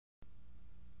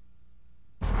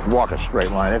Walk a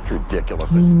straight line, it's ridiculous.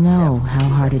 We know how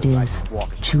hard it is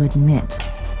to admit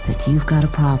that you've got a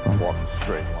problem, Walk a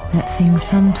straight line. that things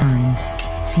sometimes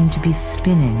seem to be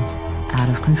spinning out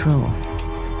of control.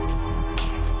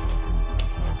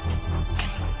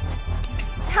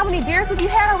 How many beers have you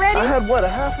had already? I had, what, a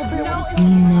half a beer? No. We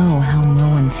know how no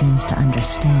one seems to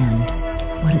understand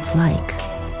what it's like,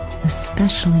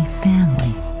 especially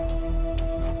family.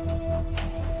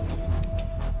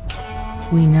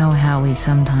 We know how we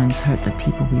sometimes hurt the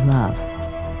people we love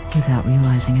without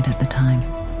realizing it at the time.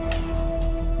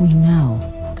 We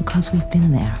know because we've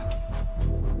been there.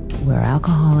 We're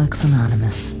Alcoholics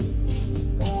Anonymous.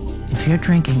 If your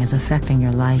drinking is affecting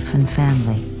your life and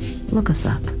family, look us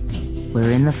up.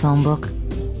 We're in the phone book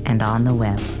and on the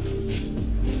web.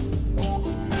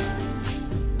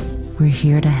 We're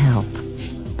here to help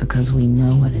because we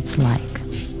know what it's like